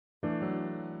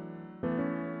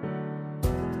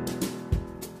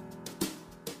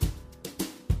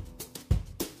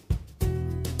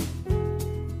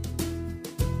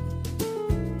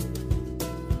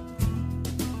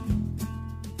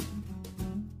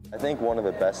I think one of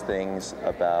the best things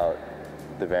about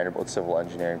the Vanderbilt Civil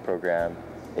Engineering program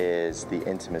is the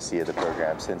intimacy of the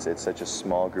program, since it's such a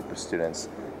small group of students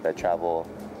that travel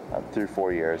through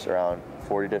 4 years, around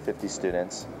 40 to 50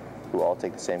 students who all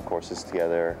take the same courses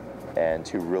together and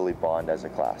who really bond as a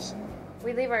class.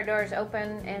 We leave our doors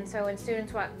open, and so when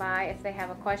students walk by, if they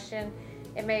have a question,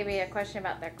 it may be a question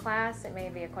about their class, it may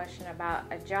be a question about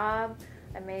a job,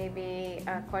 it may be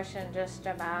a question just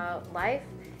about life,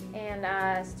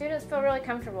 and students feel really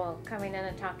comfortable coming in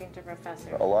and talking to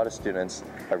professors. A lot of students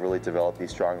have really developed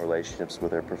these strong relationships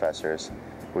with their professors,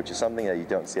 which is something that you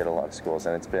don't see at a lot of schools,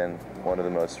 and it's been one of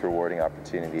the most rewarding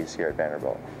opportunities here at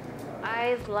Vanderbilt.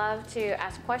 I love to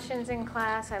ask questions in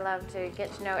class. I love to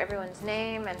get to know everyone's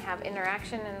name and have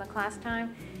interaction in the class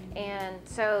time. And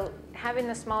so having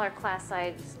the smaller class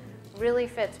size really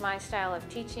fits my style of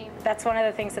teaching. That's one of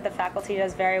the things that the faculty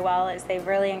does very well, is they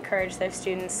really encourage their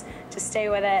students to stay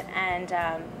with it, and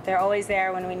they're always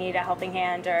there when we need a helping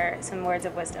hand or some words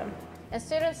of wisdom. And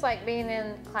students like being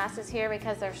in classes here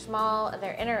because they're small,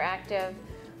 they're interactive,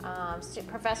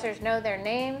 professors know their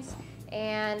names,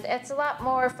 and it's a lot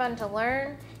more fun to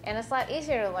learn, and it's a lot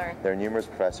easier to learn. There are numerous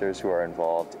professors who are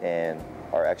involved in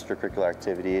our extracurricular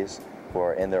activities, who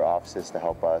are in their offices to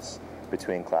help us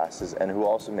between classes, and who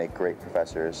also make great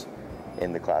professors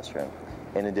in the classroom.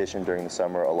 In addition, during the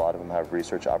summer, a lot of them have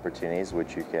research opportunities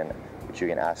which you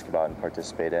can ask about and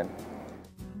participate in.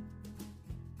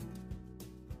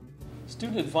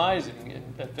 Student advising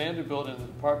at Vanderbilt and the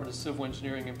Department of Civil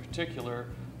Engineering in particular,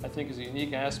 I think, is a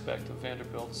unique aspect of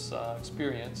Vanderbilt's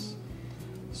experience.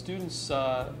 Students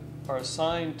are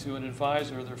assigned to an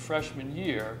advisor their freshman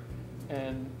year,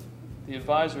 and the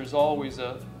advisor is always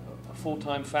a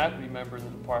full-time faculty member in the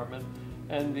department,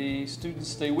 and the students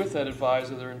stay with that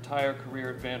advisor their entire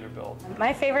career at Vanderbilt.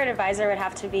 My favorite advisor would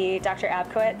have to be Dr.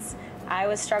 Abkowitz. I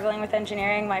was struggling with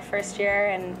engineering my first year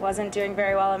and wasn't doing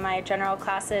very well in my general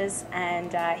classes,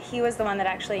 and he was the one that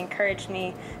actually encouraged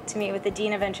me to meet with the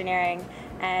Dean of Engineering.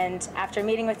 And after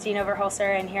meeting with Dean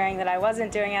Overholser and hearing that I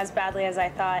wasn't doing as badly as I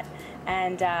thought,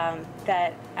 and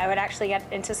that I would actually get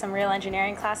into some real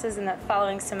engineering classes in the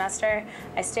following semester,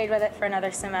 I stayed with it for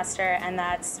another semester, and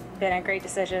that's been a great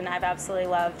decision. I've absolutely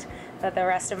loved the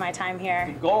rest of my time here.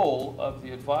 The goal of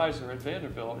the advisor at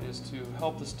Vanderbilt is to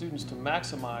help the students to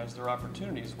maximize their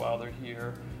opportunities while they're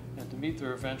here and to meet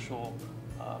their eventual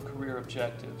career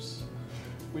objectives.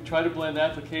 We try to blend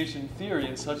application theory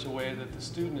in such a way that the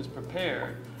student is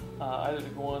prepared either to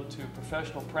go on to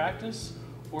professional practice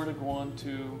or to go on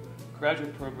to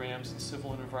graduate programs in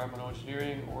civil and environmental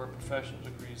engineering or professional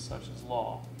degrees such as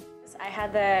law. I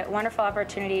had the wonderful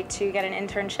opportunity to get an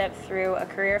internship through a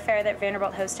career fair that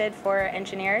Vanderbilt hosted for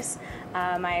engineers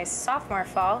my sophomore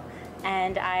fall,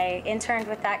 and I interned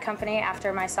with that company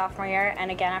after my sophomore year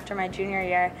and again after my junior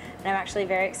year, and I'm actually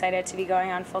very excited to be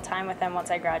going on full-time with them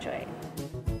once I graduate.